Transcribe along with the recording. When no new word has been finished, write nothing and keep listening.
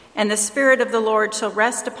And the Spirit of the Lord shall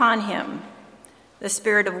rest upon him, the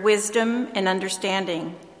Spirit of wisdom and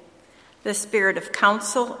understanding, the Spirit of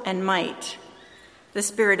counsel and might, the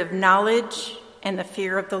Spirit of knowledge and the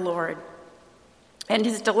fear of the Lord. And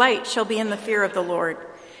his delight shall be in the fear of the Lord.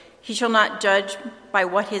 He shall not judge by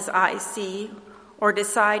what his eyes see, or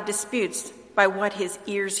decide disputes by what his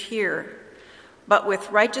ears hear. But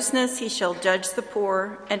with righteousness he shall judge the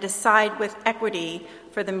poor, and decide with equity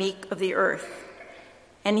for the meek of the earth.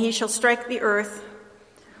 And he shall strike the earth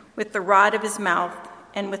with the rod of his mouth,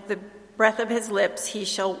 and with the breath of his lips he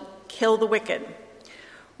shall kill the wicked.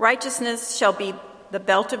 Righteousness shall be the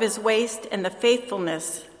belt of his waist, and the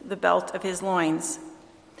faithfulness the belt of his loins.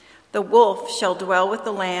 The wolf shall dwell with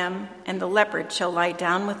the lamb, and the leopard shall lie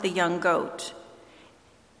down with the young goat,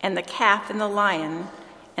 and the calf and the lion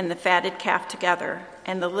and the fatted calf together,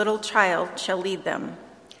 and the little child shall lead them.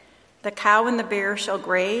 The cow and the bear shall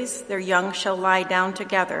graze, their young shall lie down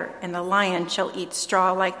together, and the lion shall eat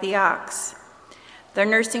straw like the ox. Their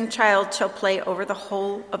nursing child shall play over the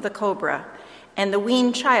hole of the cobra, and the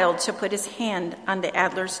weaned child shall put his hand on the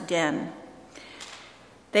adder's den.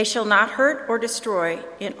 They shall not hurt or destroy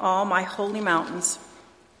in all my holy mountains,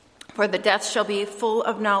 for the death shall be full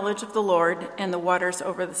of knowledge of the Lord, and the waters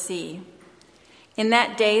over the sea. In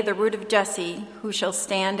that day the root of Jesse, who shall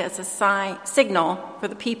stand as a signal for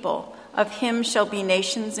the people, of him shall be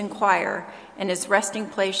nations inquire, and his resting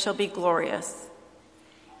place shall be glorious.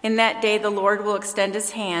 In that day the Lord will extend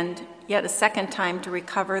his hand yet a second time to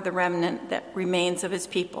recover the remnant that remains of his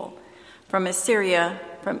people, from Assyria,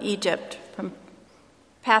 from Egypt, from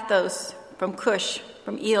Pathros, from Cush,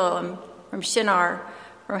 from Elam, from Shinar,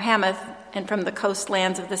 from Hamath, and from the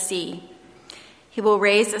coastlands of the sea. He will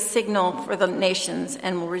raise a signal for the nations,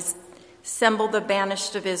 and will assemble the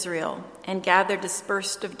banished of Israel, and gather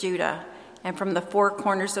dispersed of Judah, and from the four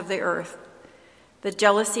corners of the earth. The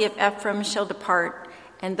jealousy of Ephraim shall depart,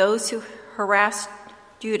 and those who harass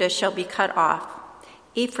Judah shall be cut off.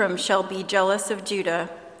 Ephraim shall be jealous of Judah.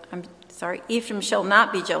 Ephraim shall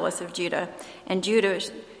not be jealous of Judah, and Judah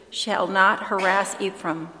shall not harass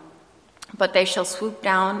Ephraim. But they shall swoop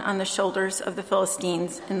down on the shoulders of the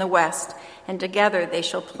Philistines in the west, and together they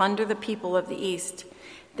shall plunder the people of the east.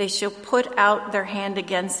 They shall put out their hand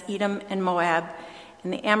against Edom and Moab,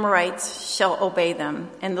 and the Amorites shall obey them.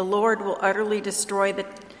 And the Lord will utterly destroy the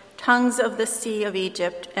tongues of the sea of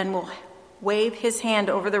Egypt, and will wave his hand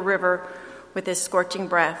over the river with his scorching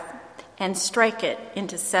breath, and strike it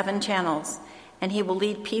into 7 channels. And he will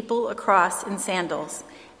lead people across in sandals,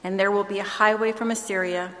 and there will be a highway from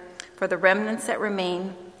Assyria for the remnants that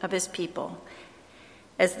remain of his people,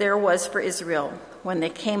 as there was for Israel when they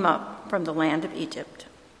came up from the land of Egypt.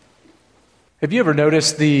 Have you ever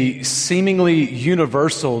noticed the seemingly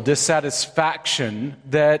universal dissatisfaction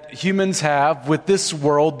that humans have with this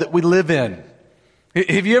world that we live in?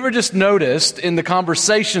 Have you ever just noticed in the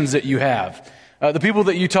conversations that you have, the people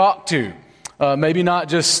that you talk to, maybe not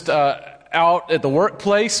just out at the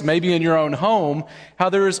workplace, maybe in your own home, how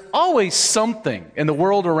there is always something in the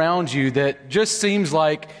world around you that just seems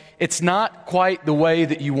like it's not quite the way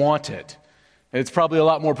that you want it? It's probably a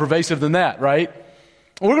lot more pervasive than that, right?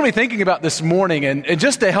 We're going to be thinking about this morning, and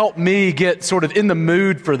just to help me get sort of in the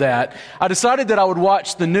mood for that, I decided that I would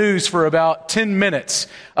watch the news for about 10 minutes,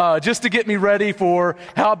 just to get me ready for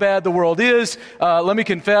how bad the world is. Let me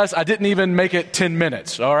confess, I didn't even make it 10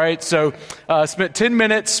 minutes, all right? So spent 10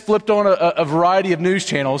 minutes, flipped on a variety of news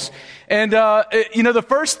channels, and the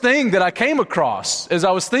first thing that I came across as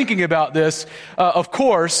I was thinking about this, of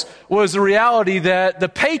course, was the reality that the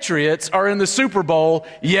Patriots are in the Super Bowl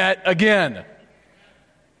yet again.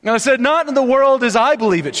 And I said, not in the world as I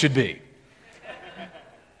believe it should be.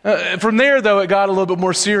 From there, though, it got a little bit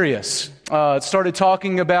more serious. It started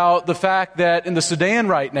talking about the fact that in the Sudan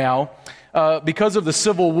right now, because of the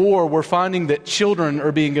civil war, we're finding that children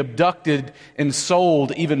are being abducted and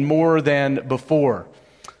sold even more than before.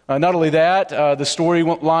 Not only that, the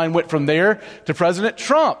storyline went from there to President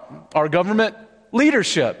Trump, our government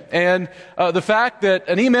leadership, and the fact that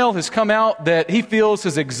an email has come out that he feels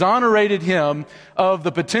has exonerated him of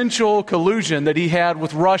the potential collusion that he had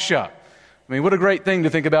with Russia. I mean, what a great thing to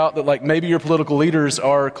think about, that like maybe your political leaders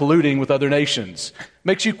are colluding with other nations.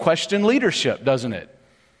 Makes you question leadership, doesn't it?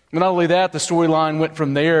 And not only that, the storyline went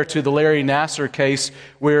from there to the Larry Nassar case,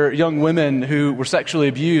 where young women who were sexually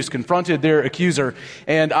abused confronted their accuser,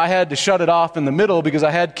 and I had to shut it off in the middle because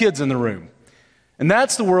I had kids in the room. And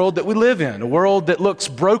that's the world that we live in, a world that looks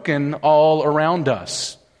broken all around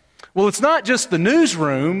us. Well, it's not just the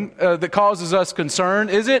newsroom that causes us concern,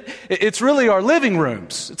 is it? It's really our living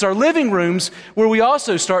rooms. It's our living rooms where we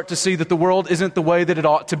also start to see that the world isn't the way that it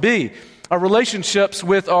ought to be. Our relationships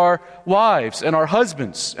with our wives and our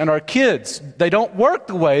husbands and our kids, they don't work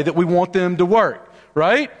the way that we want them to work,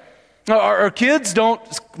 right? Our kids don't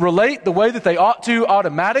relate the way that they ought to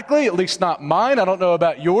automatically, at least not mine. I don't know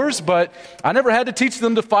about yours, but I never had to teach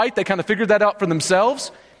them to fight. They kind of figured that out for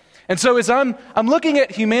themselves. And so as I'm looking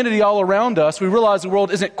at humanity all around us, we realize the world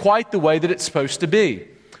isn't quite the way that it's supposed to be.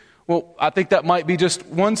 Well, I think that might be just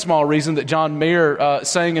one small reason that John Mayer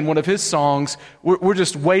sang in one of his songs, we're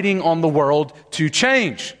just waiting on the world to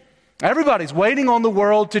change. Everybody's waiting on the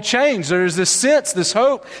world to change. There's this sense, this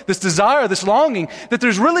hope, this desire, this longing that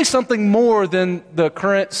there's really something more than the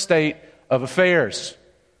current state of affairs.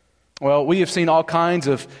 Well, we have seen all kinds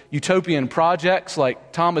of utopian projects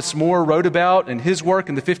like Thomas More wrote about in his work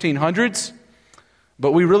in the 1500s.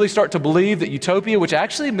 But we really start to believe that utopia, which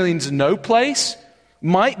actually means no place,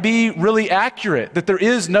 might be really accurate, that there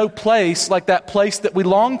is no place like that place that we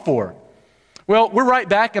long for. Well, we're right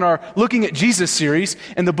back in our Looking at Jesus series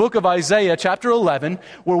in the book of Isaiah, chapter 11,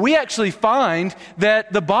 where we actually find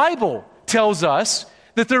that the Bible tells us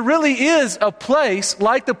that there really is a place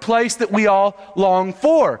like the place that we all long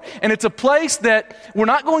for. And it's a place that we're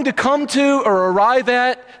not going to come to or arrive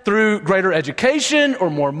at through greater education or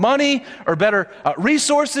more money or better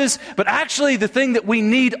resources, but actually the thing that we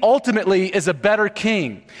need ultimately is a better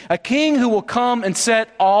king. A king who will come and set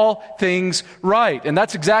all things right. And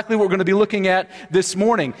that's exactly what we're going to be looking at this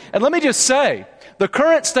morning. And let me just say, the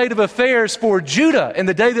current state of affairs for Judah in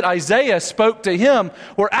the day that Isaiah spoke to him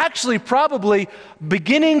were actually probably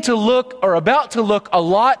beginning to look or about to look a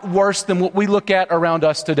lot worse than what we look at around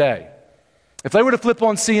us today. If they were to flip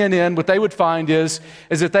on CNN, what they would find is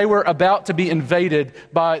that they were about to be invaded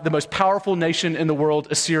by the most powerful nation in the world,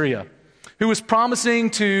 Assyria, who was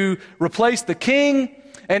promising to replace the king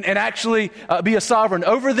and actually be a sovereign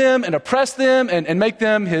over them and oppress them and make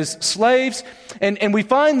them his slaves. And we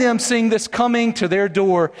find them seeing this coming to their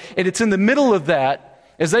door, and it's in the middle of that,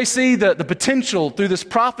 as they see the potential through this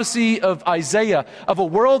prophecy of Isaiah of a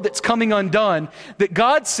world that's coming undone, that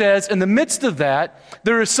God says in the midst of that,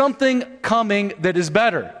 there is something coming that is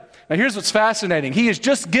better. Now here's what's fascinating. He has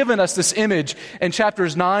just given us this image in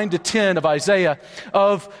chapters 9 to 10 of Isaiah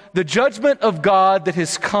of the judgment of God that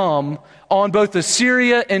has come on both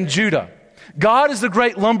Assyria and Judah. God is the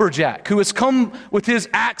great lumberjack who has come with his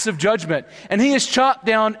axe of judgment, and he has chopped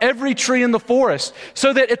down every tree in the forest,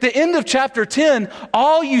 so that at the end of chapter 10,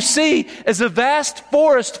 all you see is a vast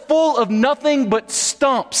forest full of nothing but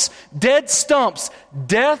stumps,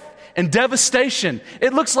 death, and devastation.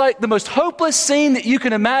 It looks like the most hopeless scene that you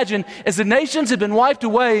can imagine as the nations have been wiped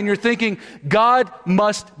away, and you're thinking, God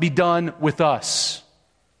must be done with us.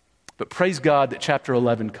 But praise God that chapter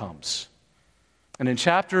 11 comes. And in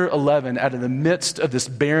chapter 11, out of the midst of this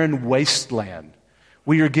barren wasteland,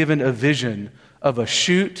 we are given a vision of a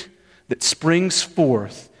shoot that springs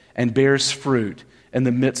forth and bears fruit in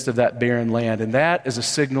the midst of that barren land. And that is a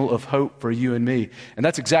signal of hope for you and me. And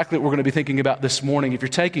that's exactly what we're going to be thinking about this morning. If you're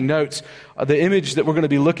taking notes, the image that we're going to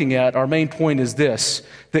be looking at, our main point is this,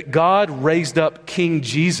 that God raised up King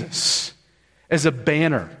Jesus as a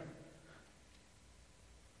banner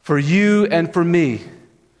for you and for me,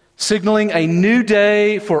 signaling a new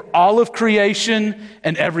day for all of creation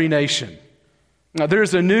and every nation. Now,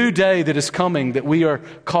 there's a new day that is coming that we are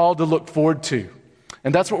called to look forward to.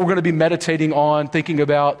 And that's what we're going to be meditating on, thinking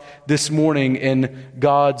about this morning in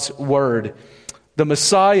God's Word. The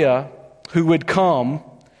Messiah who would come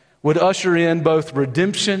would usher in both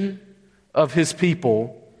redemption of his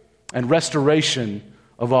people and restoration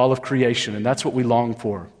of all of creation. And that's what we long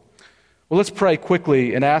for. Well, let's pray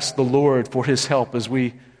quickly and ask the Lord for his help as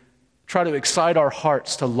we try to excite our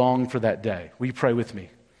hearts to long for that day. Will you pray with me?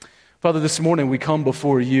 Father, this morning we come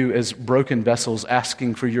before you as broken vessels,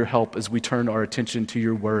 asking for your help as we turn our attention to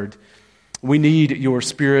your word. We need your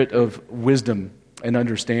spirit of wisdom and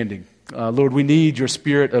understanding. Lord, we need your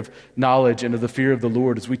spirit of knowledge and of the fear of the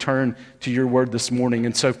Lord as we turn to your word this morning.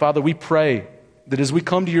 And so, Father, we pray that as we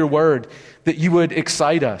come to your word, that you would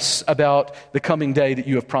excite us about the coming day that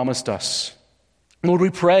you have promised us. Lord,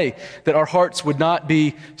 we pray that our hearts would not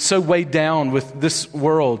be so weighed down with this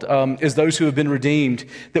world as those who have been redeemed,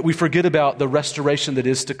 that we forget about the restoration that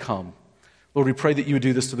is to come. Lord, we pray that you would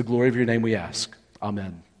do this to the glory of your name, we ask.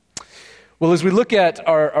 Amen. Well, as we look at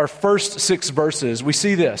our first 6 verses, we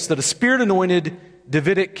see this, that a Spirit-anointed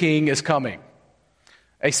Davidic king is coming.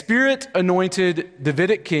 A Spirit-anointed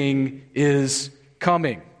Davidic king is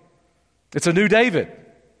coming. It's a new David.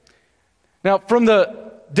 Now, from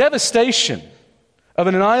the devastation of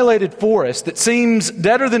an annihilated forest that seems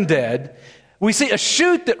deader than dead, we see a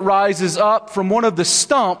shoot that rises up from one of the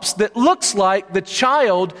stumps that looks like the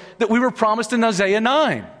child that we were promised in Isaiah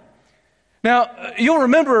 9. Now, you'll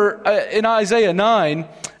remember in Isaiah 9,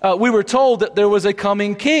 we were told that there was a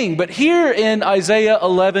coming king. But here in Isaiah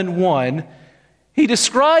 11:1, he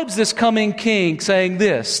describes this coming king saying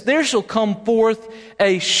this: "There shall come forth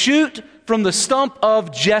a shoot from the stump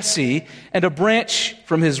of Jesse, and a branch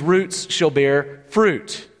from his roots shall bear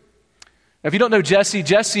fruit." Now, if you don't know Jesse,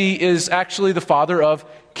 Jesse is actually the father of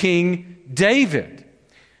King David.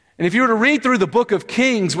 And if you were to read through the book of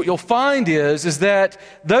Kings, what you'll find is that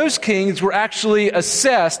those kings were actually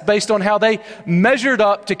assessed based on how they measured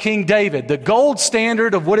up to King David, the gold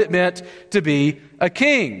standard of what it meant to be a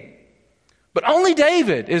king. But only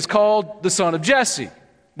David is called the son of Jesse.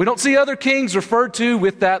 We don't see other kings referred to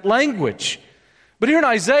with that language. But here in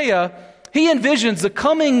Isaiah, he envisions the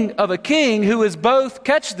coming of a king who is both,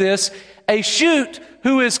 catch this, a shoot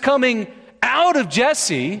who is coming out of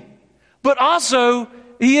Jesse, but also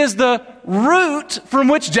he is the root from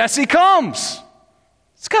which Jesse comes.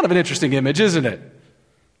 It's kind of an interesting image, isn't it?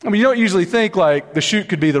 I mean, you don't usually think like the shoot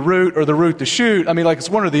could be the root or the root the shoot. I mean, like it's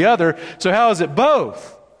one or the other. So how is it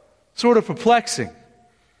both? Sort of perplexing.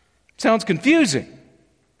 Sounds confusing.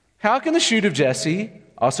 How can the shoot of Jesse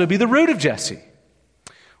also be the root of Jesse?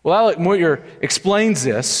 Well, Alec Moyer explains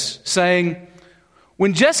this, saying,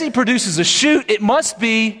 when Jesse produces a shoot, it must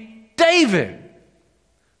be David.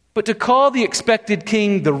 But to call the expected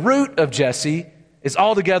king the root of Jesse is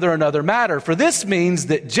altogether another matter, for this means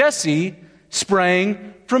that Jesse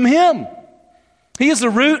sprang from him. He is the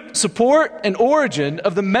root, support, and origin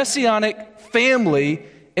of the messianic family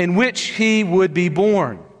in which he would be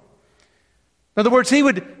born. In other words, he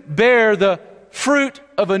would bear the fruit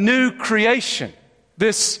of a new creation,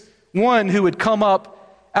 this one who would come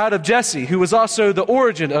up out of Jesse, who was also the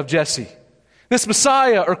origin of Jesse. This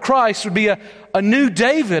Messiah or Christ would be a new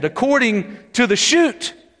David according to the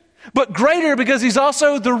shoot, but greater because he's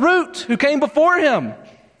also the root who came before him. I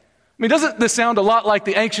mean, doesn't this sound a lot like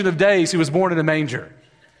the Ancient of Days who was born in a manger?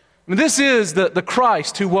 I mean, this is the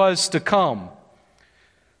Christ who was to come.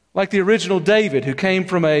 Like the original David who came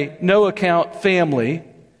from a no-account family,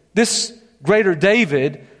 this greater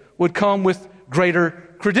David would come with greater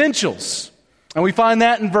credentials. And we find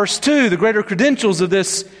that in verse 2, the greater credentials of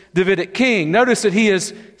this Davidic king. Notice that he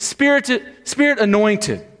is spirit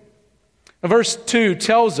anointed. Verse 2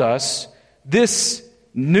 tells us this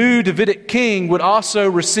new Davidic king would also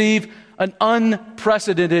receive an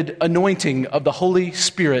unprecedented anointing of the Holy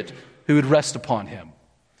Spirit who would rest upon him.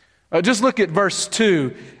 Just look at verse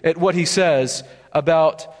 2 at what he says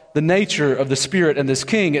about the nature of the Spirit and this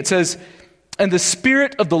king. It says, "And the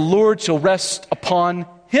Spirit of the Lord shall rest upon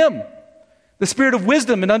him, the Spirit of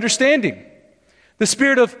wisdom and understanding, the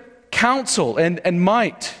Spirit of counsel and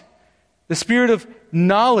might, the Spirit of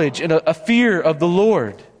knowledge and a fear of the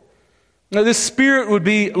Lord." Now, this Spirit would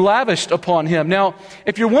be lavished upon him. Now,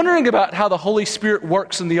 if you're wondering about how the Holy Spirit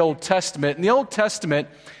works in the Old Testament,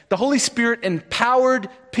 the Holy Spirit empowered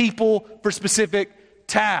people for specific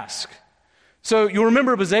tasks. So you'll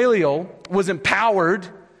remember Bezalel was empowered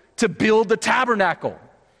to build the tabernacle.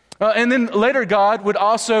 And then later God would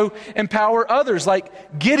also empower others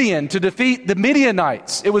like Gideon to defeat the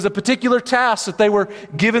Midianites. It was a particular task that they were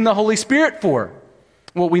given the Holy Spirit for.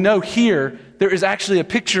 Well, we know here there is actually a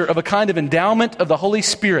picture of a kind of endowment of the Holy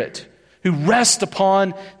Spirit who rests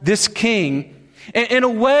upon this king in a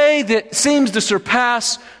way that seems to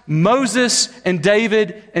surpass Moses and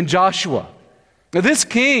David and Joshua. Now, this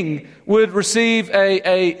king would receive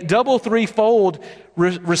a double threefold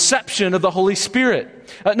reception of the Holy Spirit.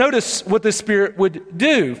 Notice what the Spirit would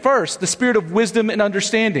do. First, the Spirit of wisdom and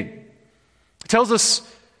understanding. It tells us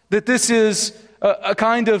that this is a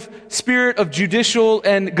kind of spirit of judicial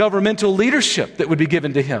and governmental leadership that would be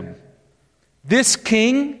given to him. This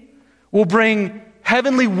king will bring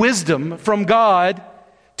heavenly wisdom from God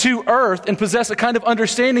to earth and possess a kind of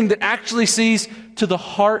understanding that actually sees to the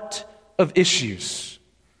heart of issues.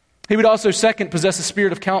 He would also, second, possess a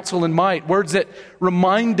spirit of counsel and might, words that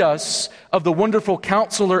remind us of the wonderful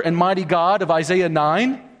counselor and mighty God of Isaiah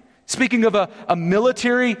 9, speaking of a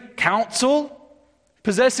military council,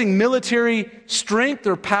 possessing military strength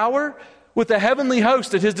or power with a heavenly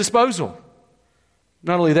host at his disposal.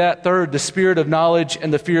 Not only that, third, the spirit of knowledge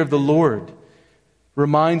and the fear of the Lord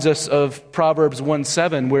reminds us of Proverbs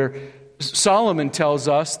 1:7, where Solomon tells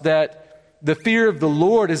us that the fear of the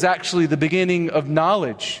Lord is actually the beginning of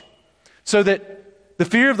knowledge, so that The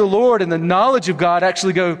fear of the Lord and the knowledge of God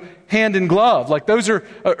actually go hand in glove. Like those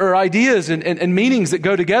are ideas and meanings that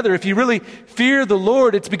go together. If you really fear the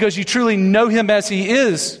Lord, it's because you truly know Him as He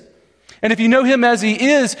is. And if you know Him as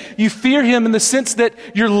He is, you fear Him in the sense that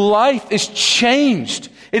your life is changed.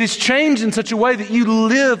 It is changed in such a way that you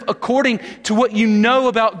live according to what you know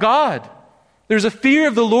about God. There's a fear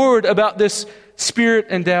of the Lord about this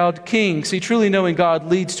Spirit-endowed King. See, truly knowing God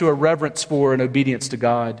leads to a reverence for and obedience to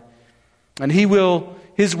God. And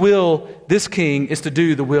His will, this King, is to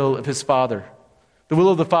do the will of His Father. The will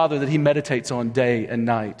of the Father that He meditates on day and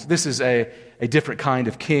night. This is a different kind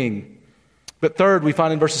of King. But third, we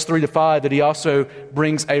find in verses 3 to 5 that He also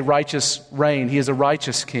brings a righteous reign. He is a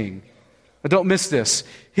righteous King. But don't miss this.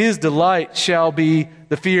 His delight shall be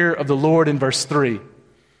the fear of the Lord in verse 3.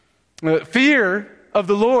 Fear of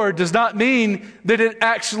the Lord does not mean that it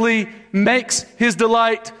actually makes His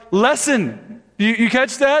delight lessen. You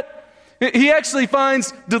catch that? He actually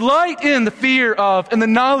finds delight in the fear of and the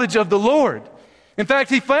knowledge of the Lord. In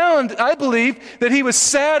fact, he found, I believe, that he was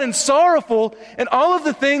sad and sorrowful and all of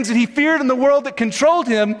the things that he feared in the world that controlled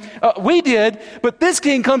him, we did. But this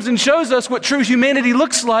King comes and shows us what true humanity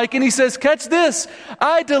looks like. And he says, catch this,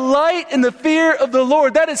 I delight in the fear of the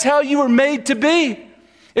Lord. That is how you were made to be.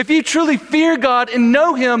 If you truly fear God and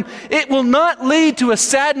know Him, it will not lead to a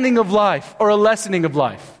saddening of life or a lessening of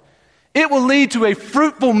life. It will lead to a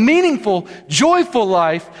fruitful, meaningful, joyful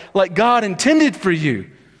life like God intended for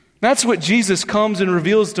you. That's what Jesus comes and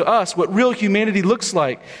reveals to us, what real humanity looks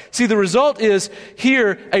like. See, the result is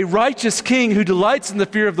here a righteous King who delights in the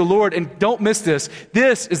fear of the Lord. And don't miss this.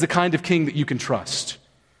 This is the kind of King that you can trust.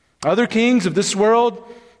 Other kings of this world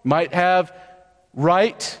might have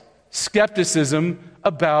right skepticism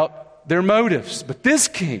about their motives. But this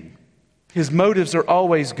King, his motives are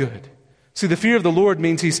always good. See, the fear of the Lord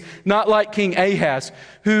means he's not like King Ahaz,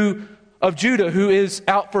 of Judah, who is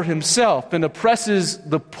out for himself and oppresses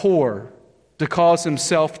the poor to cause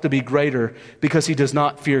himself to be greater because he does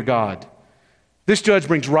not fear God. This judge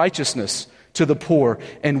brings righteousness to the poor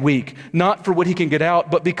and weak, not for what he can get out,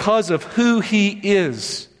 but because of who he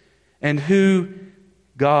is and who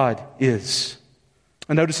God is.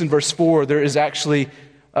 And notice in verse 4, there is actually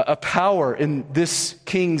a power in this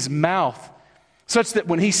king's mouth, such that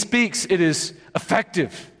when he speaks, it is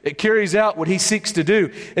effective. It carries out what he seeks to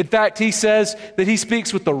do. In fact, he says that he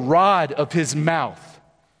speaks with the rod of his mouth.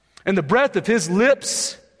 And the breath of his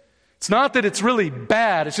lips, it's not that it's really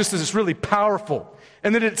bad, it's just that it's really powerful.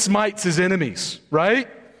 And that it smites his enemies, right?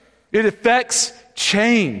 It affects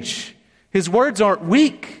change. His words aren't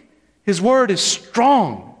weak. His word is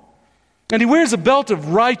strong. And he wears a belt of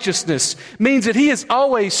righteousness, means that he is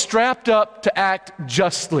always strapped up to act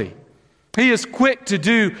justly. He is quick to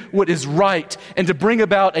do what is right and to bring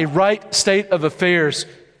about a right state of affairs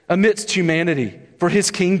amidst humanity for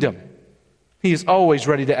his kingdom. He is always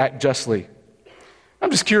ready to act justly.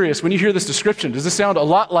 I'm just curious, when you hear this description, does this sound a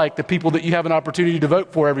lot like the people that you have an opportunity to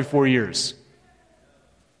vote for every 4 years?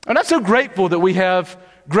 I'm not so grateful that we have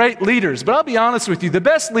great leaders, but I'll be honest with you, the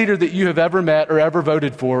best leader that you have ever met or ever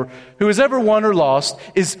voted for, who has ever won or lost,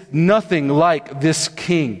 is nothing like this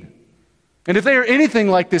king. And if they are anything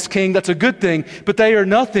like this king, that's a good thing, but they are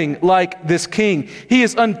nothing like this king. He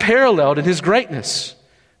is unparalleled in his greatness.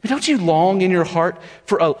 I mean, don't you long in your heart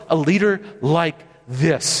for a leader like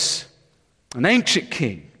this? An ancient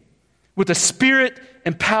king with a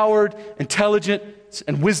spirit-empowered intelligence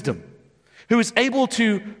and wisdom who is able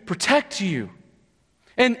to protect you.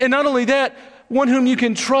 And not only that, one whom you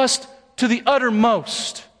can trust to the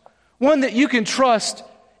uttermost. One that you can trust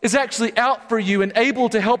is actually out for you and able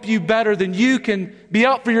to help you better than you can be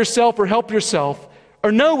out for yourself or help yourself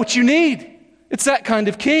or know what you need. It's that kind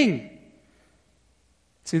of king.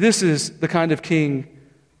 See, this is the kind of king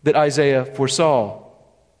that Isaiah foresaw.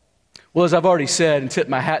 Well, as I've already said and tipped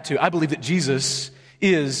my hat to, I believe that Jesus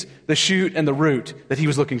is the shoot and the root that he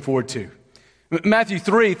was looking forward to. Matthew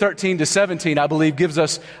 3:13-17, I believe, gives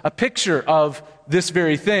us a picture of this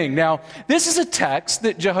very thing. Now, this is a text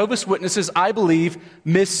that Jehovah's Witnesses, I believe,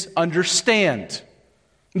 misunderstand.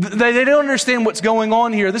 They don't understand what's going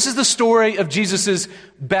on here. This is the story of Jesus'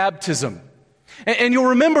 baptism. And you'll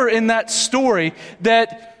remember in that story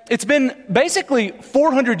that it's been basically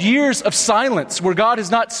 400 years of silence where God has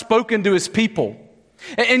not spoken to his people.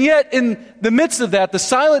 And yet, in the midst of that, the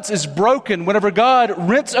silence is broken whenever God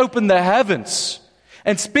rents open the heavens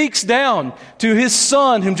and speaks down to his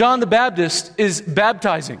son, whom John the Baptist is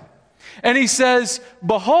baptizing. And he says,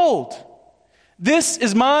 "Behold, this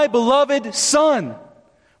is my beloved son,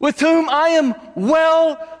 with whom I am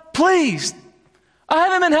well pleased." I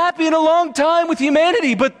haven't been happy in a long time with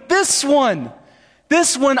humanity, but this one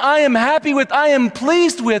This one I am happy with, I am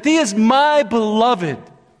pleased with. He is my beloved.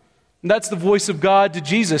 And that's the voice of God to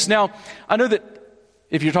Jesus. Now, I know that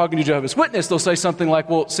if you're talking to Jehovah's Witness, they'll say something like,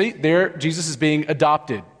 well, see, there Jesus is being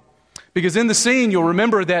adopted. Because in the scene, you'll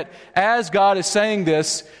remember that as God is saying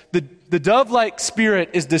this, the dove-like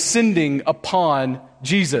spirit is descending upon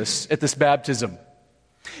Jesus at this baptism.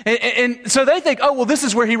 And so they think, oh, well, this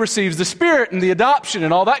is where he receives the Spirit and the adoption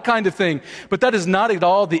and all that kind of thing. But that is not at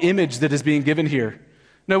all the image that is being given here.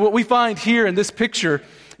 No, what we find here in this picture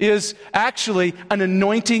is actually an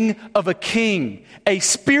anointing of a king, a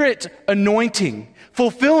Spirit anointing,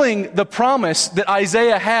 fulfilling the promise that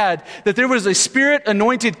Isaiah had that there was a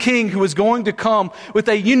Spirit-anointed king who was going to come with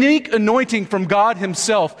a unique anointing from God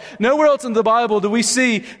himself. Nowhere else in the Bible do we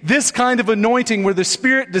see this kind of anointing where the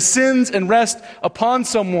Spirit descends and rests upon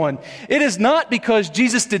someone. It is not because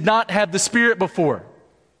Jesus did not have the Spirit before.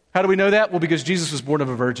 How do we know that? Well, because Jesus was born of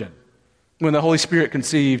a virgin when the Holy Spirit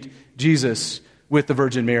conceived Jesus with the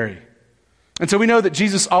Virgin Mary. And so we know that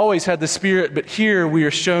Jesus always had the Spirit, but here we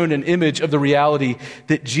are shown an image of the reality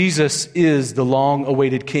that Jesus is the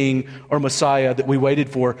long-awaited King or Messiah that we waited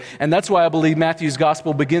for. And that's why I believe Matthew's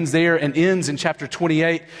Gospel begins there and ends in chapter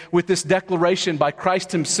 28 with this declaration by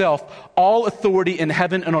Christ himself, all authority in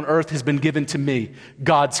heaven and on earth has been given to me,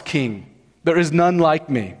 God's King. There is none like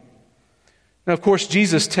me. Now, of course,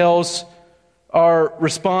 Jesus tells our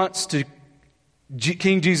response to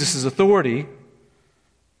King Jesus' authority.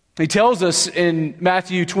 He tells us in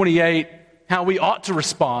Matthew 28 how we ought to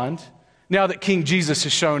respond now that King Jesus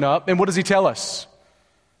has shown up. And what does he tell us?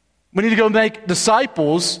 We need to go make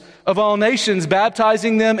disciples of all nations,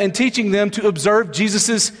 baptizing them and teaching them to observe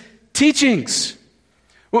Jesus' teachings.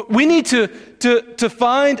 We need to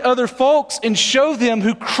find other folks and show them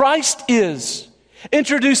who Christ is.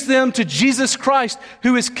 Introduce them to Jesus Christ,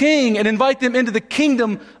 who is King, and invite them into the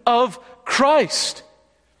kingdom of Christ.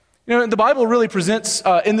 You know, the Bible really presents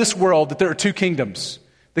in this world that there are two kingdoms.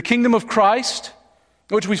 The kingdom of Christ,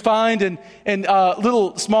 which we find in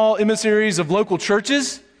little small emissaries of local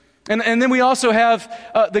churches. And then we also have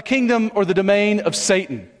the kingdom or the domain of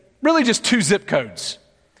Satan. Really just two zip codes.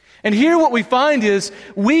 And here what we find is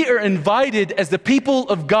we are invited as the people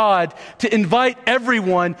of God to invite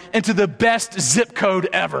everyone into the best zip code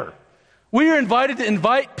ever. We are invited to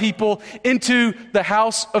invite people into the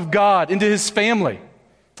house of God, into his family.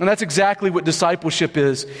 And that's exactly what discipleship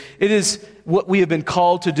is. It is what we have been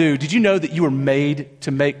called to do. Did you know that you were made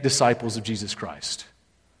to make disciples of Jesus Christ?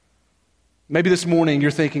 Maybe this morning you're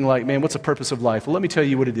thinking like, man, what's the purpose of life? Well, let me tell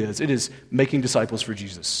you what it is. It is making disciples for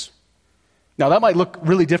Jesus. Now, that might look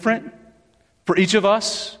really different for each of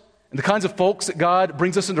us, and the kinds of folks that God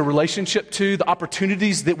brings us into relationship to, the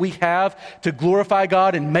opportunities that we have to glorify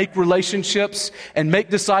God and make relationships and make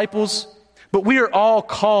disciples. But we are all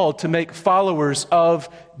called to make followers of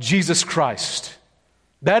Jesus Christ.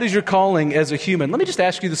 That is your calling as a human. Let me just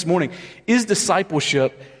ask you this morning, is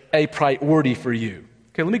discipleship a priority for you?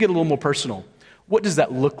 Okay, let me get a little more personal. What does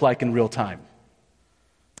that look like in real time?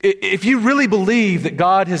 If you really believe that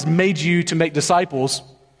God has made you to make disciples,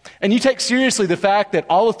 and you take seriously the fact that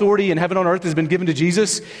all authority in heaven and on earth has been given to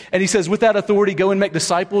Jesus, and he says, with that authority, go and make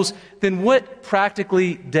disciples, then what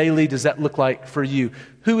practically daily does that look like for you?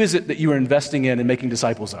 Who is it that you are investing in and making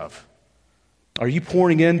disciples of? Are you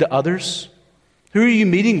pouring into others? Who are you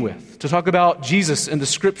meeting with to talk about Jesus and the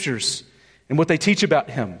Scriptures and what they teach about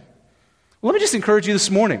him? Well, let me just encourage you this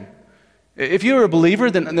morning. If you're a believer,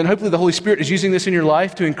 then hopefully the Holy Spirit is using this in your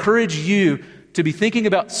life to encourage you to be thinking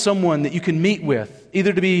about someone that you can meet with,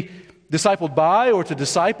 either to be discipled by or to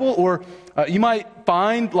disciple, or you might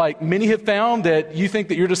find, like many have found, that you think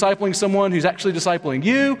that you're discipling someone who's actually discipling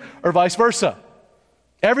you, or vice versa.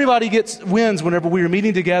 Everybody gets wins whenever we are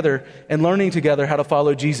meeting together and learning together how to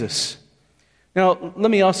follow Jesus. Now, let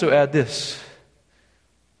me also add this.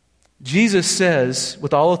 Jesus says,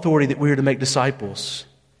 with all authority, that we are to make disciples.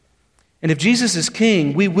 And if Jesus is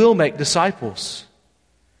king, we will make disciples.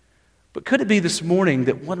 But could it be this morning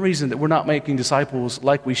that one reason that we're not making disciples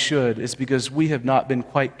like we should is because we have not been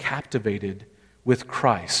quite captivated with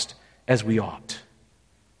Christ as we ought?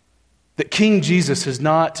 That King Jesus has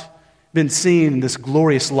not been seen in this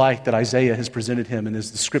glorious light that Isaiah has presented him and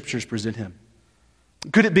as the Scriptures present him?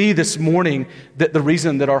 Could it be this morning that the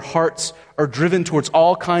reason that our hearts are driven towards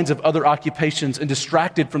all kinds of other occupations and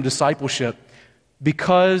distracted from discipleship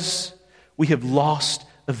because we have lost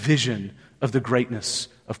a vision of the greatness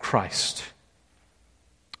of Christ?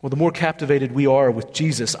 Well, the more captivated we are with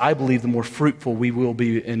Jesus, I believe the more fruitful we will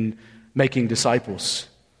be in making disciples.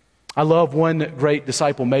 I love one great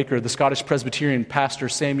disciple maker, the Scottish Presbyterian pastor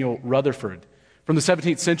Samuel Rutherford from the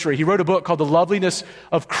 17th century. He wrote a book called The Loveliness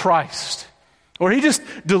of Christ. Or he just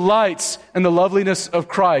delights in the loveliness of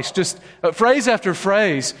Christ. Just phrase after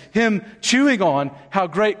phrase, him chewing on how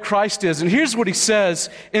great Christ is. And here's what he says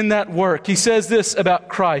in that work. He says this about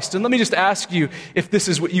Christ. And let me just ask you if this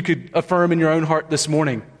is what you could affirm in your own heart this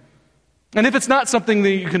morning. And if it's not something that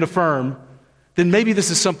you can affirm, then maybe this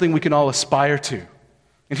is something we can all aspire to.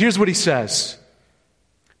 And here's what he says.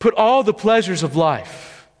 Put all the pleasures of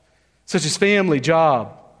life, such as family,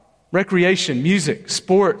 job, recreation, music,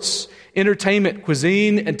 sports, entertainment,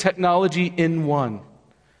 cuisine, and technology in one.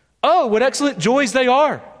 Oh, what excellent joys they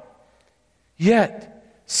are!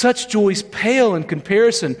 Yet, such joys pale in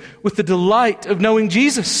comparison with the delight of knowing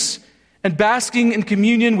Jesus and basking in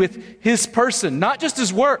communion with his person, not just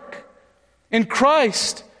his work. In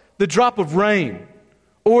Christ, the drop of rain,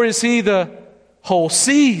 or is he the whole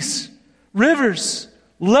seas, rivers,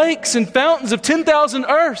 lakes, and fountains of 10,000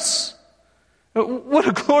 earths? What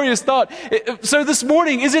a glorious thought. So this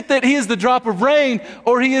morning, is it that he is the drop of rain,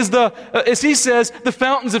 or he is the, as he says, the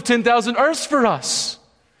fountains of 10,000 earths for us?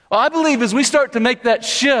 Well, I believe as we start to make that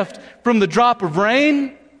shift from the drop of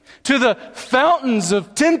rain to the fountains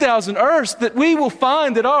of 10,000 earths, that we will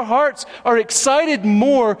find that our hearts are excited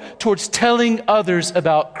more towards telling others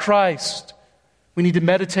about Christ. We need to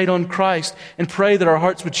meditate on Christ and pray that our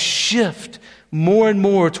hearts would shift more and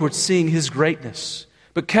more towards seeing his greatness.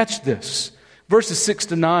 But catch this. Verses 6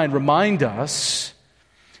 to 9 remind us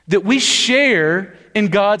that we share in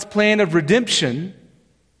God's plan of redemption,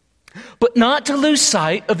 but not to lose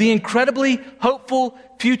sight of the incredibly hopeful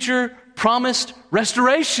future promised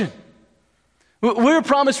restoration. We're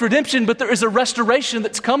promised redemption, but there is a restoration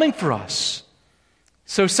that's coming for us.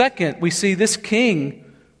 So second, we see this king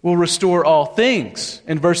will restore all things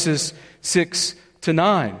in verses 6 to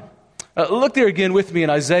 9. Look there again with me in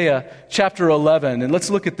Isaiah chapter 11, and let's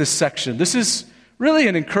look at this section. This is really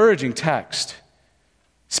an encouraging text,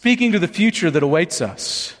 speaking to the future that awaits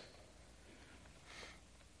us.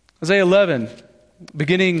 Isaiah 11,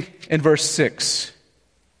 beginning in verse 6.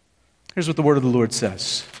 Here's what the word of the Lord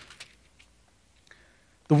says.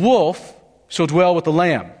 The wolf shall dwell with the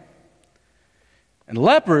lamb, and the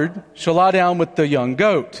leopard shall lie down with the young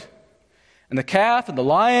goat. And the calf and the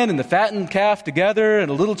lion and the fattened calf together,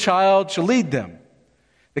 and a little child shall lead them.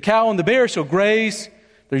 The cow and the bear shall graze,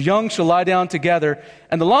 their young shall lie down together,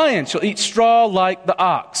 and the lion shall eat straw like the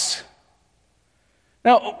ox.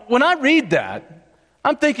 Now, when I read that,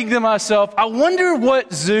 I'm thinking to myself, I wonder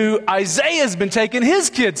what zoo Isaiah's been taking his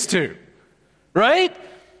kids to, right?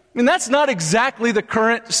 I mean, that's not exactly the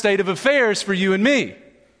current state of affairs for you and me.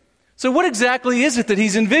 So what exactly is it that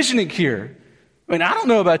he's envisioning here? I mean, I don't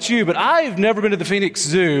know about you, but I've never been to the Phoenix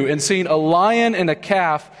Zoo and seen a lion and a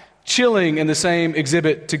calf chilling in the same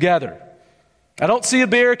exhibit together. I don't see a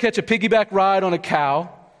bear catch a piggyback ride on a cow.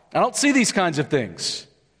 I don't see these kinds of things.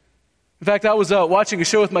 In fact, I was watching a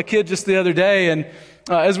show with my kid just the other day, and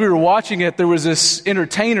as we were watching it, there was this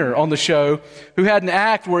entertainer on the show who had an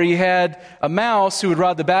act where he had a mouse who would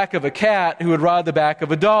ride the back of a cat who would ride the back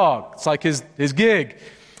of a dog. It's like his gig.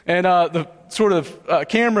 And the sort of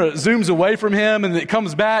camera zooms away from him, and it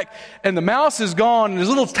comes back, and the mouse is gone, and his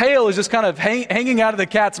little tail is just kind of hanging out of the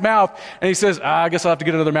cat's mouth, and he says, I guess I'll have to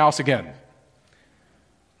get another mouse again.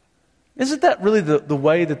 Isn't that really the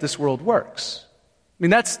way that this world works? I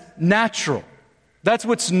mean, that's natural. That's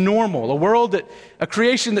what's normal. A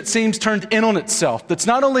creation that seems turned in on itself, that's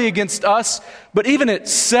not only against us, but even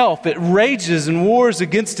itself. It rages and wars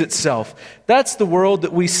against itself. That's the world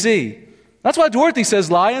that we see. That's why Dorothy says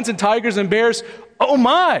lions and tigers and bears, oh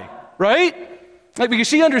my, right? Because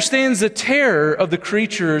she understands the terror of the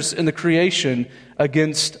creatures in the creation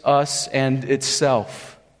against us and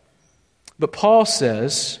itself. But Paul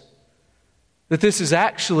says that this is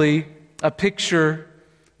actually a picture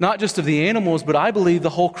not just of the animals, but I believe the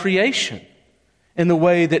whole creation in the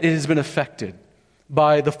way that it has been affected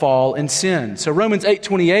by the fall and sin. So Romans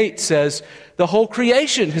 8:28 says, the whole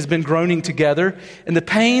creation has been groaning together in the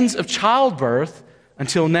pains of childbirth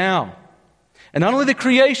until now. And not only the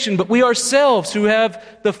creation, but we ourselves who have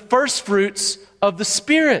the first fruits of the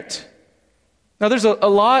Spirit. Now there's a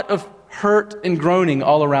lot of hurt and groaning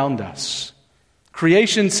all around us.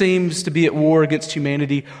 Creation seems to be at war against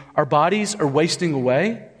humanity. Our bodies are wasting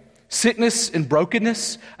away. Sickness and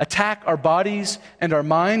brokenness attack our bodies and our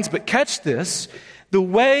minds. But catch this, the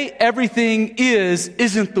way everything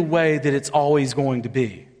isn't the way that it's always going to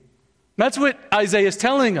be. That's what Isaiah is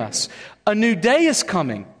telling us. A new day is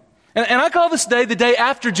coming. And I call this day the day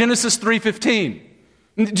after Genesis 3:15.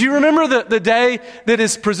 Do you remember the day that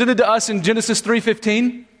is presented to us in Genesis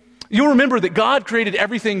 3:15? You'll remember that God created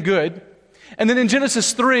everything good. And then in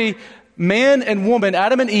Genesis 3, man and woman,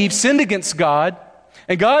 Adam and Eve, sinned against God.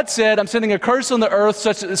 And God said, I'm sending a curse on the earth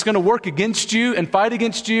such that it's going to work against you and fight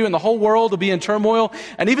against you, and the whole world will be in turmoil.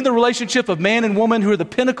 And even the relationship of man and woman, who are the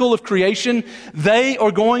pinnacle of creation, they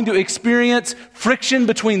are going to experience friction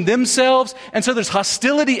between themselves. And so there's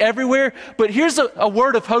hostility everywhere. But here's a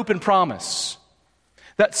word of hope and promise.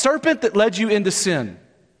 That serpent that led you into sin,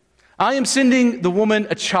 I am sending the woman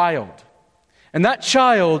a child. And that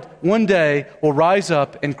child one day will rise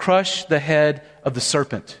up and crush the head of the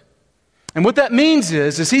serpent. And what that means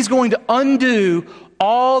is he's going to undo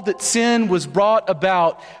all that sin was brought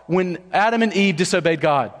about when Adam and Eve disobeyed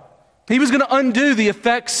God. He was going to undo the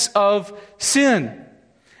effects of sin.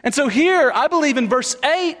 And so here, I believe in verse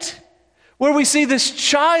 8, where we see this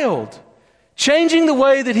child changing the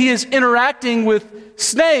way that he is interacting with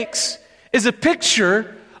snakes, is a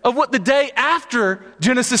picture of what the day after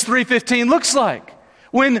Genesis 3:15 looks like,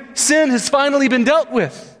 when sin has finally been dealt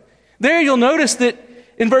with. There you'll notice that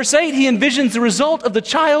in verse 8, he envisions the result of the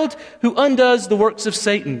child who undoes the works of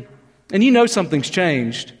Satan. And you know something's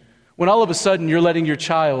changed when all of a sudden you're letting your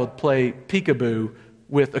child play peekaboo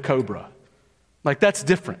with a cobra. Like, that's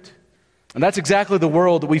different. And that's exactly the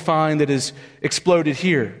world that we find that is exploded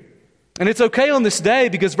here. And it's okay on this day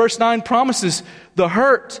because verse 9 promises the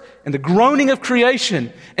hurt and the groaning of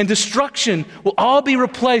creation and destruction will all be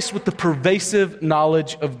replaced with the pervasive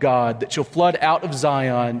knowledge of God that shall flood out of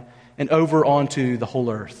Zion and over onto the whole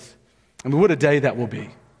earth. I mean, what a day that will be.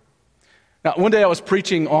 Now, one day I was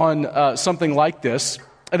preaching on something like this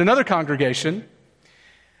at another congregation.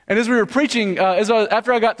 And as we were preaching,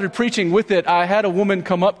 after I got through preaching with it, I had a woman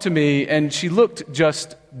come up to me and she looked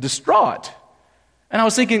just distraught. And I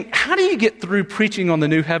was thinking, how do you get through preaching on the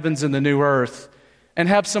new heavens and the new earth and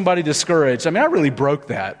have somebody discouraged? I mean, I really broke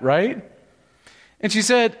that, right? And she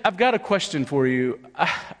said, I've got a question for you.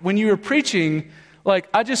 When you were preaching,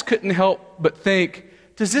 I just couldn't help but think,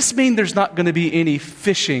 does this mean there's not going to be any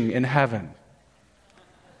fishing in heaven?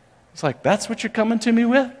 It's like, that's what you're coming to me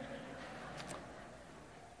with?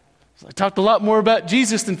 So I talked a lot more about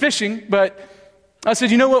Jesus than fishing, but I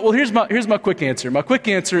said, you know what? Well, here's my quick answer. My quick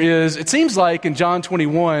answer is, it seems like in John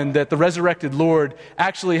 21 that the resurrected Lord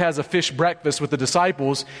actually has a fish breakfast with the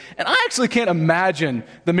disciples, and I actually can't imagine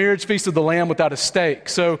the marriage feast of the Lamb without a steak.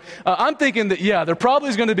 So I'm thinking that, yeah, there probably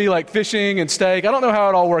is going to be fishing and steak. I don't know how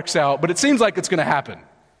it all works out, but it seems like it's going to happen.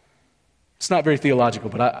 It's not very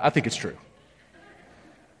theological, but I think it's true.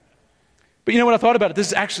 But you know what I thought about it? This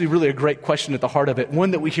is actually really a great question at the heart of it. One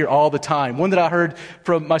that we hear all the time. One that I heard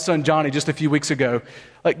from my son Johnny just a few weeks ago.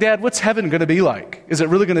 Dad, what's heaven going to be like? Is it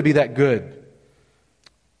really going to be that good?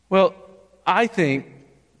 Well, I think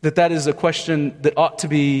that is a question that ought to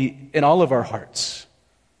be in all of our hearts.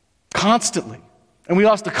 Constantly. And we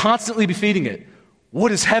ought to constantly be feeding it.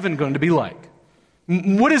 What is heaven going to be like?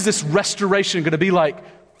 What is this restoration going to be like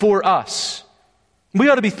for us? We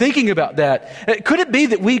ought to be thinking about that. Could it be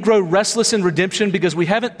that we grow restless in redemption because we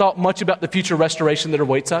haven't thought much about the future restoration that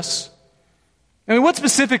awaits us? I mean, what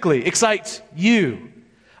specifically excites you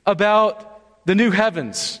about the new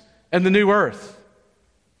heavens and the new earth?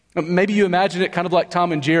 Maybe you imagine it kind of like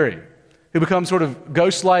Tom and Jerry, who become sort of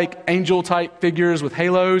ghost-like, angel-type figures with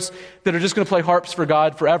halos that are just going to play harps for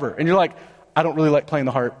God forever. And you're like, I don't really like playing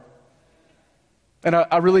the harp. And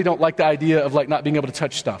I really don't like the idea of not being able to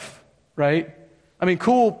touch stuff, right? I mean,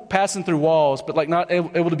 cool passing through walls, but not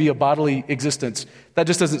able to be a bodily existence. That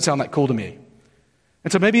just doesn't sound that cool to me.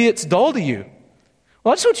 And so maybe it's dull to you.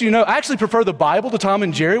 Well, I just want you to know, I actually prefer the Bible to Tom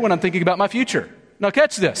and Jerry when I'm thinking about my future. Now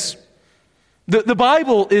catch this. The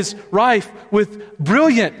Bible is rife with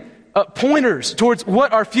brilliant pointers towards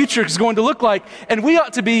what our future is going to look like, and we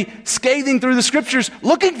ought to be scathing through the scriptures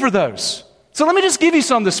looking for those. So let me just give you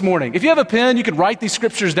some this morning. If you have a pen, you can write these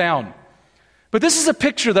scriptures down. But this is a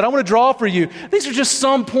picture that I want to draw for you. These are just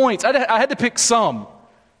some points. I had to pick some.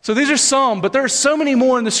 So these are some, but there are so many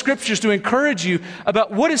more in the scriptures to encourage you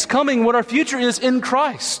about what is coming, what our future is in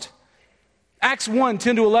Christ. Acts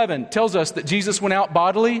 1:10-11 tells us that Jesus went out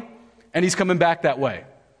bodily and he's coming back that way.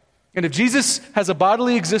 And if Jesus has a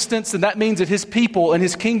bodily existence, then that means that his people and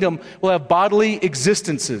his kingdom will have bodily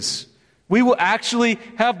existences. We will actually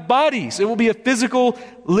have bodies. It will be a physical,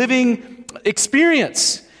 living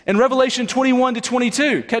experience. In Revelation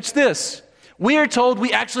 21-22, catch this. We are told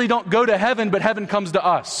we actually don't go to heaven, but heaven comes to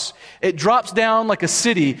us. It drops down like a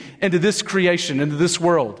city into this creation, into this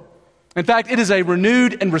world. In fact, it is a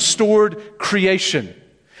renewed and restored creation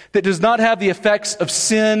that does not have the effects of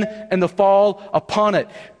sin and the fall upon it.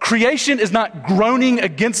 Creation is not groaning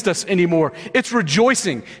against us anymore. It's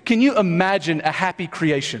rejoicing. Can you imagine a happy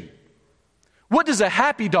creation? What does a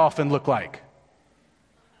happy dolphin look like?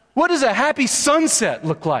 What does a happy sunset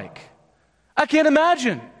look like? I can't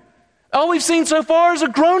imagine. All we've seen so far is a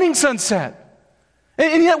groaning sunset.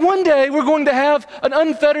 And yet one day we're going to have an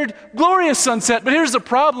unfettered, glorious sunset. But here's the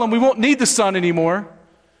problem. We won't need the sun anymore.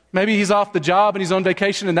 Maybe he's off the job and he's on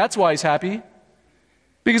vacation and that's why he's happy.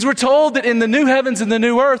 Because we're told that in the new heavens and the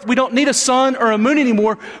new earth, we don't need a sun or a moon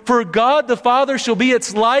anymore. For God the Father shall be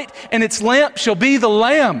its light and its lamp shall be the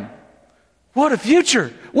Lamb. What a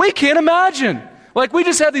future. We can't imagine. Like we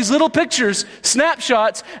just have these little pictures,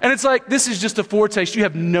 snapshots, and it's like this is just a foretaste. You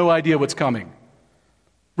have no idea what's coming.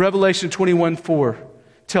 Revelation 21:4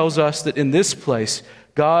 tells us that in this place,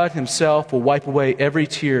 God himself will wipe away every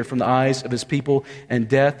tear from the eyes of his people, and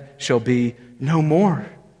death shall be no more.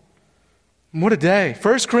 What a day.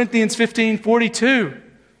 1 Corinthians 15:42. You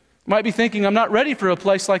might be thinking, I'm not ready for a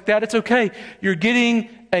place like that. It's okay. You're getting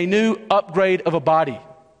a new upgrade of a body.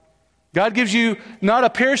 God gives you not a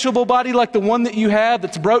perishable body like the one that you have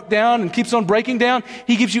that's broke down and keeps on breaking down.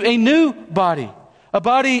 He gives you a new body. A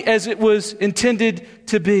body as it was intended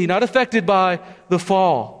to be, not affected by the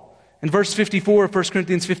fall. And verse 54 of 1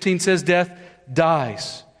 Corinthians 15 says death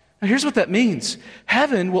dies. Now here's what that means.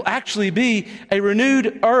 Heaven will actually be a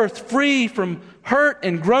renewed earth free from hurt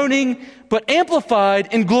and groaning, but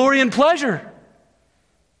amplified in glory and pleasure.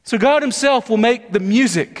 So God himself will make the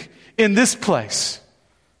music in this place.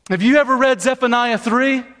 Have you ever read Zephaniah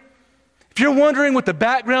 3? If you're wondering what the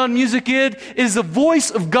background music is, it is the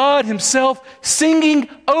voice of God himself singing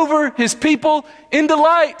over his people in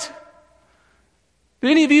delight. Do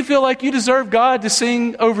any of you feel like you deserve God to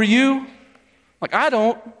sing over you? Like I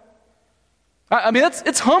don't. I mean,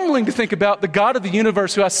 it's humbling to think about the God of the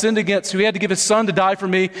universe who I sinned against, who he had to give his son to die for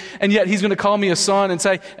me, and yet he's going to call me a son and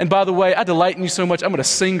say, and by the way, I delight in you so much, I'm going to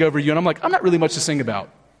sing over you. And I'm like, I'm not really much to sing about.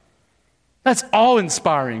 That's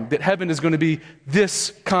awe-inspiring that heaven is going to be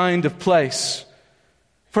this kind of place.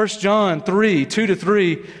 1 John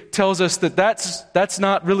 3:2-3 tells us that that's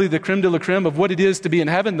not really the creme de la creme of what it is to be in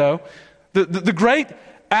heaven, though. The great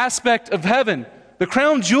aspect of heaven, the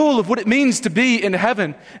crown jewel of what it means to be in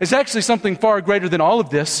heaven, is actually something far greater than all of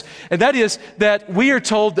this, and that is that we are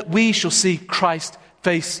told that we shall see Christ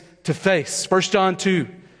face to face. 1 John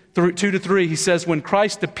 2:2-3, he says, when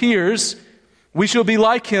Christ appears, we shall be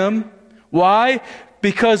like him. Why?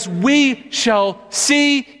 Because we shall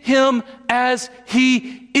see him as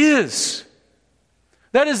he is.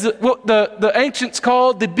 That is what the ancients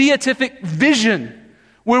called the beatific vision,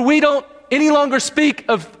 where we don't any longer speak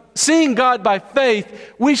of seeing God by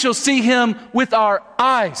faith. We shall see him with our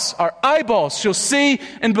eyes. Our eyeballs shall see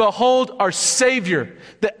and behold our Savior,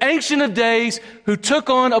 the Ancient of Days, who took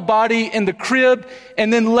on a body in the crib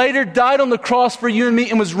and then later died on the cross for you and me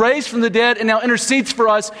and was raised from the dead and now intercedes for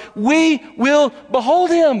us. We will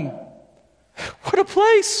behold him. What a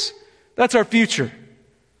place. That's our future.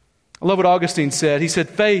 I love what Augustine said. He said,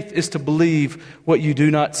 faith is to believe what you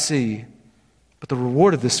do not see, but the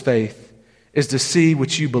reward of this faith is to see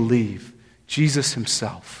what you believe, Jesus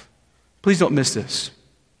himself. Please don't miss this.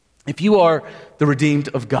 If you are the redeemed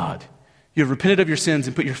of God, you have repented of your sins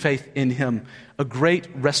and put your faith in him, a great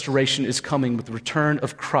restoration is coming with the return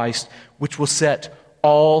of Christ, which will set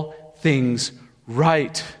all things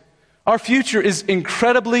right. Our future is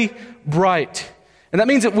incredibly bright. And that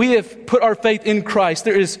means that we have put our faith in Christ.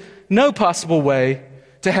 There is no possible way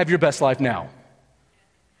to have your best life now.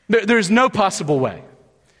 There is no possible way.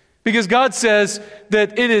 Because God says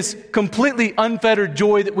that it is completely unfettered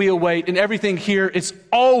joy that we await, and everything here is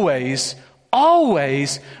always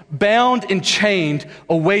bound and chained,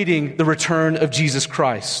 awaiting the return of Jesus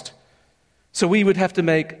Christ. So we would have to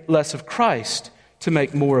make less of Christ to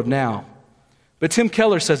make more of now. But Tim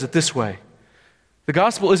Keller says it this way: the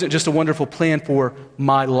gospel isn't just a wonderful plan for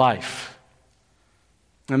my life.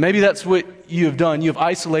 And maybe that's what you have done. You have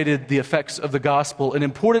isolated the effects of the gospel, an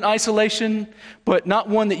important isolation, but not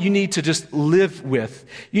one that you need to just live with.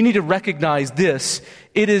 You need to recognize this.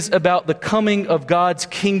 It is about the coming of God's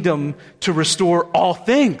kingdom to restore all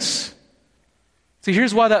things. See,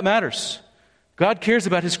 here's why that matters. God cares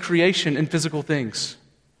about his creation and physical things.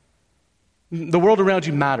 The world around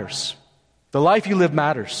you matters. The life you live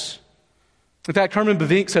matters. In fact, Herman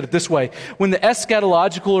Bavinck said it this way: when the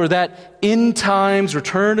eschatological, or that end times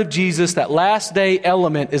return of Jesus, that last day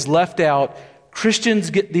element is left out,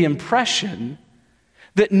 Christians get the impression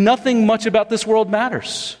that nothing much about this world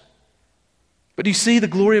matters. But do you see the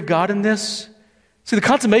glory of God in this? See, the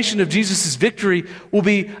consummation of Jesus' victory will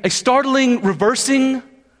be a startling reversing,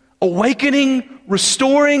 awakening,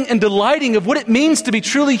 restoring, and delighting of what it means to be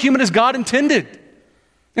truly human as God intended.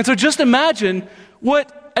 And so just imagine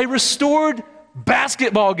what a restored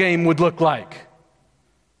basketball game would look like.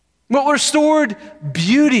 What restored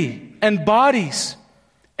beauty and bodies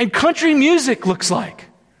and country music looks like.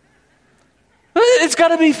 It's got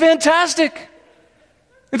to be fantastic.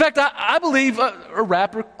 In fact, I believe a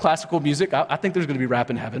rap or classical music, I think there's going to be rap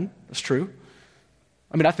in heaven. That's true.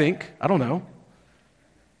 I don't know.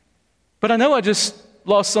 But I know I just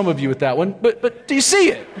lost some of you with that one. But do you see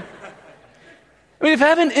it? I mean, if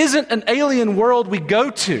heaven isn't an alien world we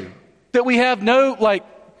go to, that we have no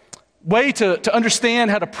way to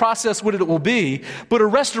understand how to process what it will be, but a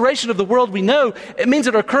restoration of the world we know, it means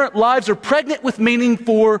that our current lives are pregnant with meaning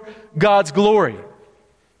for God's glory.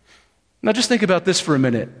 Now just think about this for a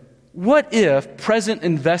minute. What if present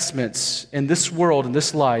investments in this world, in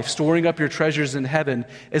this life, storing up your treasures in heaven,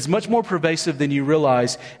 is much more pervasive than you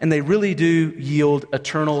realize, and they really do yield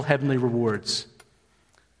eternal heavenly rewards?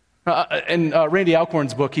 In Randy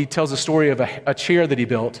Alcorn's book, he tells a story of a chair that he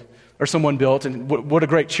built, or someone built, and what a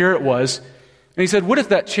great chair it was. And he said, what if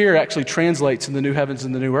that chair actually translates in the new heavens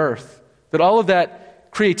and the new earth? That all of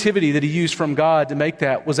that creativity that he used from God to make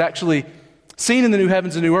that was actually seen in the new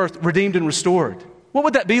heavens and new earth, redeemed and restored. What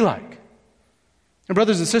would that be like? And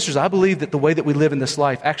brothers and sisters, I believe that the way that we live in this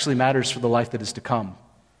life actually matters for the life that is to come.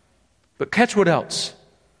 But catch what else?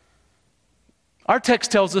 Our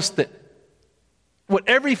text tells us that what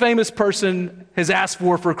every famous person has asked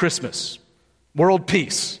for Christmas, world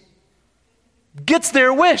peace, gets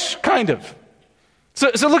their wish, kind of.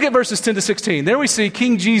 So look at verses 10 to 16. There we see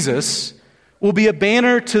King Jesus will be a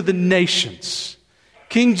banner to the nations.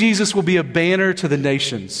 King Jesus will be a banner to the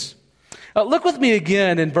nations. Look with me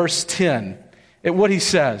again in verse 10 at what he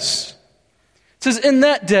says. It says, in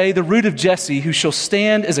that day, the root of Jesse, who shall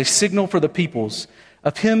stand as a signal for the peoples,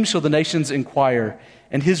 of him shall the nations inquire,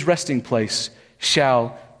 and his resting place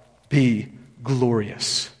shall be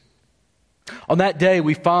glorious. On that day,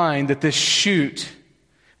 we find that this shoot,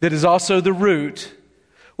 that is also the root,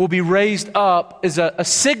 will be raised up as a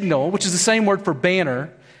signal, which is the same word for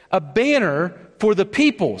banner, a banner for the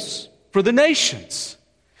peoples, for the nations.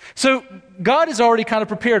 So God has already kind of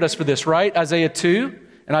prepared us for this, right? Isaiah 2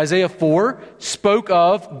 and Isaiah 4 spoke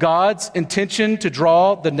of God's intention to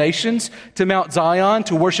draw the nations to Mount Zion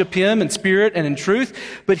to worship him in spirit and in truth.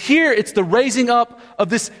 But here it's the raising up of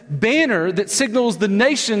this banner that signals the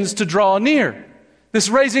nations to draw near. This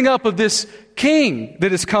raising up of this king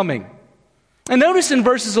that is coming. And notice in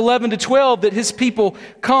verses 11 to 12 that his people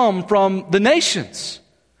come from the nations.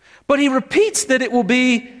 But he repeats that it will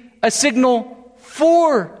be a signal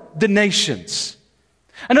for the nations.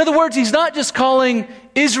 In other words, he's not just calling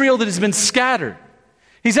Israel that has been scattered.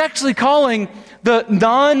 He's actually calling the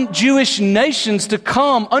non-Jewish nations to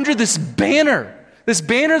come under this banner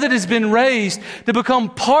that has been raised to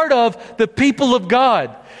become part of the people of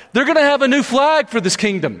God. They're going to have a new flag for this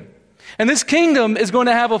kingdom. And this kingdom is going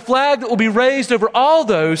to have a flag that will be raised over all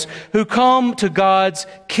those who come to God's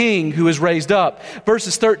king who is raised up.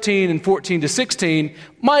 Verses 13 and 14 to 16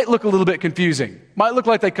 might look a little bit confusing. Might look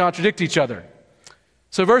like they contradict each other.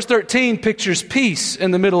 So verse 13 pictures peace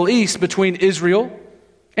in the Middle East between Israel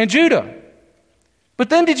and Judah. But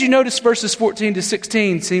then did you notice verses 14 to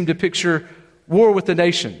 16 seem to picture war with the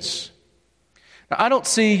nations? Now, I don't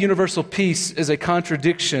see universal peace as a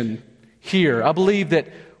contradiction here. I believe that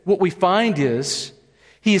what we find is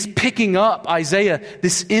he is picking up Isaiah,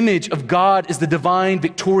 this image of God as the divine,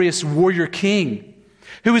 victorious warrior king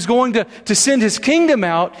who is going to send his kingdom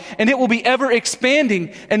out, and it will be ever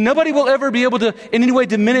expanding, and nobody will ever be able to in any way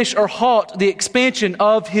diminish or halt the expansion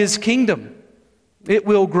of his kingdom. It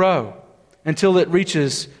will grow until it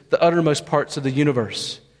reaches the uttermost parts of the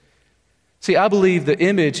universe. See, I believe the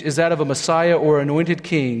image is that of a Messiah or anointed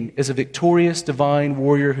king as a victorious divine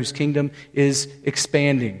warrior whose kingdom is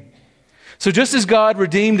expanding. So just as God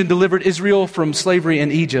redeemed and delivered Israel from slavery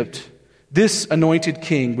in Egypt, this anointed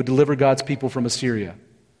king would deliver God's people from Assyria.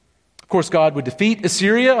 Of course, God would defeat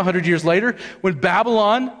Assyria 100 years later when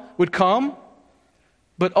Babylon would come.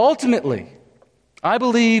 But ultimately, I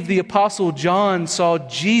believe the Apostle John saw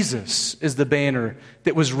Jesus as the banner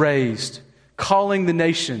that was raised, calling the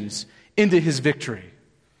nations into his victory.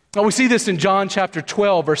 Now we see this in John chapter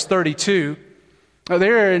 12, verse 32.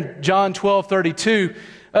 There in John 12, 32,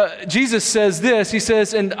 Jesus says this. He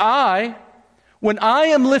says, and when I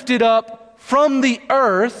am lifted up from the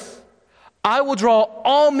earth, I will draw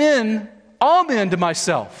all men to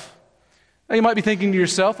myself. Now you might be thinking to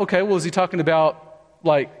yourself, okay, well, is he talking about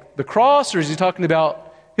like the cross, or is he talking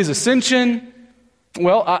about his ascension?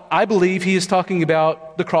 Well, I believe he is talking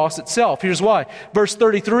about the cross itself. Here's why. Verse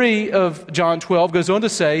 33 of John 12 goes on to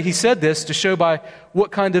say, he said this to show by what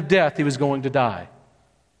kind of death he was going to die.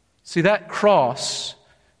 See, that cross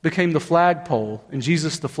became the flagpole, and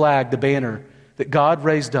Jesus the flag, the banner that God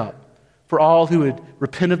raised up for all who would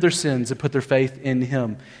repent of their sins and put their faith in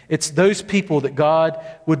him. It's those people that God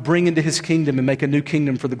would bring into his kingdom and make a new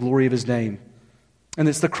kingdom for the glory of his name. And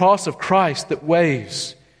it's the cross of Christ that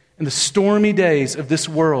waves in the stormy days of this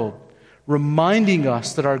world, reminding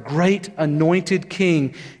us that our great anointed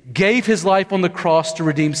King gave his life on the cross to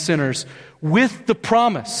redeem sinners with the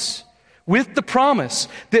promise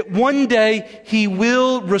that one day he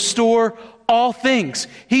will restore all things.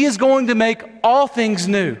 He is going to make all things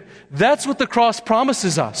new. That's what the cross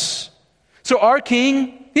promises us. So our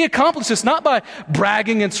King, he accomplished this not by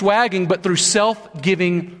bragging and swagging, but through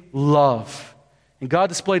self-giving love. And God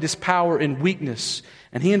displayed his power in weakness,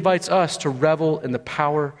 and he invites us to revel in the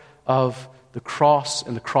power of the cross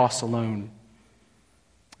and the cross alone.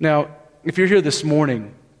 Now, if you're here this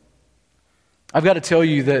morning, I've got to tell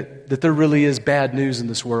you that there really is bad news in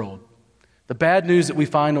this world. The bad news that we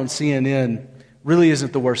find on CNN really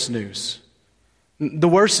isn't the worst news. The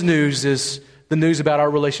worst news is the news about our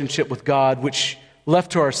relationship with God, which,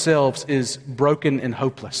 left to ourselves, is broken and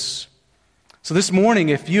hopeless. So this morning,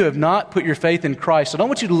 if you have not put your faith in Christ, I don't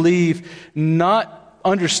want you to leave not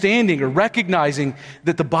understanding or recognizing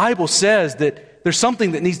that the Bible says that there's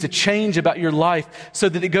something that needs to change about your life so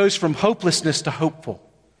that it goes from hopelessness to hopeful.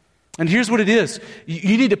 And here's what it is.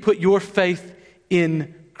 You need to put your faith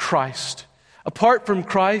in Christ. Apart from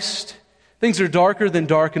Christ, things are darker than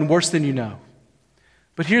dark and worse than you know.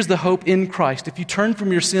 But here's the hope in Christ. If you turn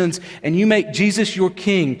from your sins and you make Jesus your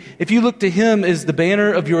King, if you look to him as the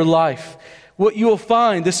banner of your life, what you will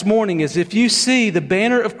find this morning is if you see the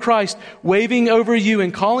banner of Christ waving over you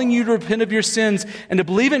and calling you to repent of your sins and to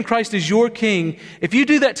believe in Christ as your King, if you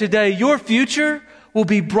do that today, your future will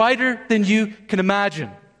be brighter than you can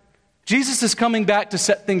imagine. Jesus is coming back to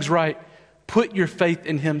set things right. Put your faith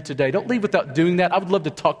in him today. Don't leave without doing that. I would love to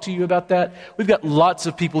talk to you about that. We've got lots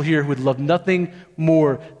of people here who would love nothing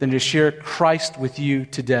more than to share Christ with you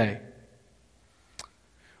today.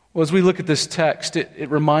 Well, as we look at this text, it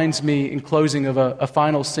reminds me in closing of a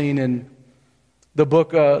final scene in the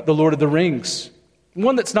book The Lord of the Rings.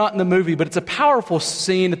 One that's not in the movie, but it's a powerful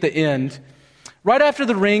scene at the end. Right after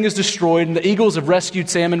the ring is destroyed and the eagles have rescued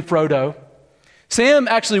Sam and Frodo, Sam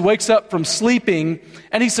actually wakes up from sleeping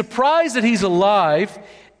and he's surprised that he's alive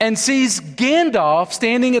and sees Gandalf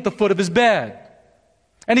standing at the foot of his bed.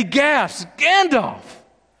 And he gasps, "Gandalf,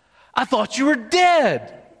 I thought you were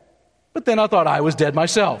dead. But then I thought I was dead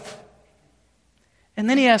myself." And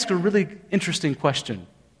then he asks a really interesting question.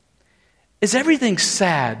 Is everything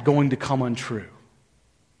sad going to come untrue?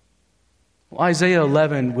 Well, Isaiah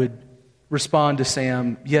 11 would respond to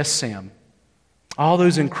Sam, "Yes, Sam. All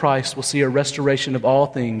those in Christ will see a restoration of all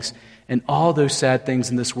things, and all those sad things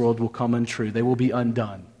in this world will come untrue. They will be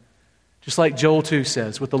undone." Just like Joel 2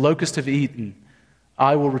 says, "With the locusts have eaten,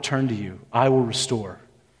 I will return to you. I will restore."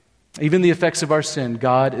 Even the effects of our sin,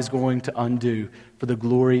 God is going to undo for the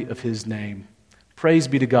glory of his name. Praise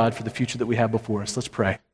be to God for the future that we have before us. Let's pray.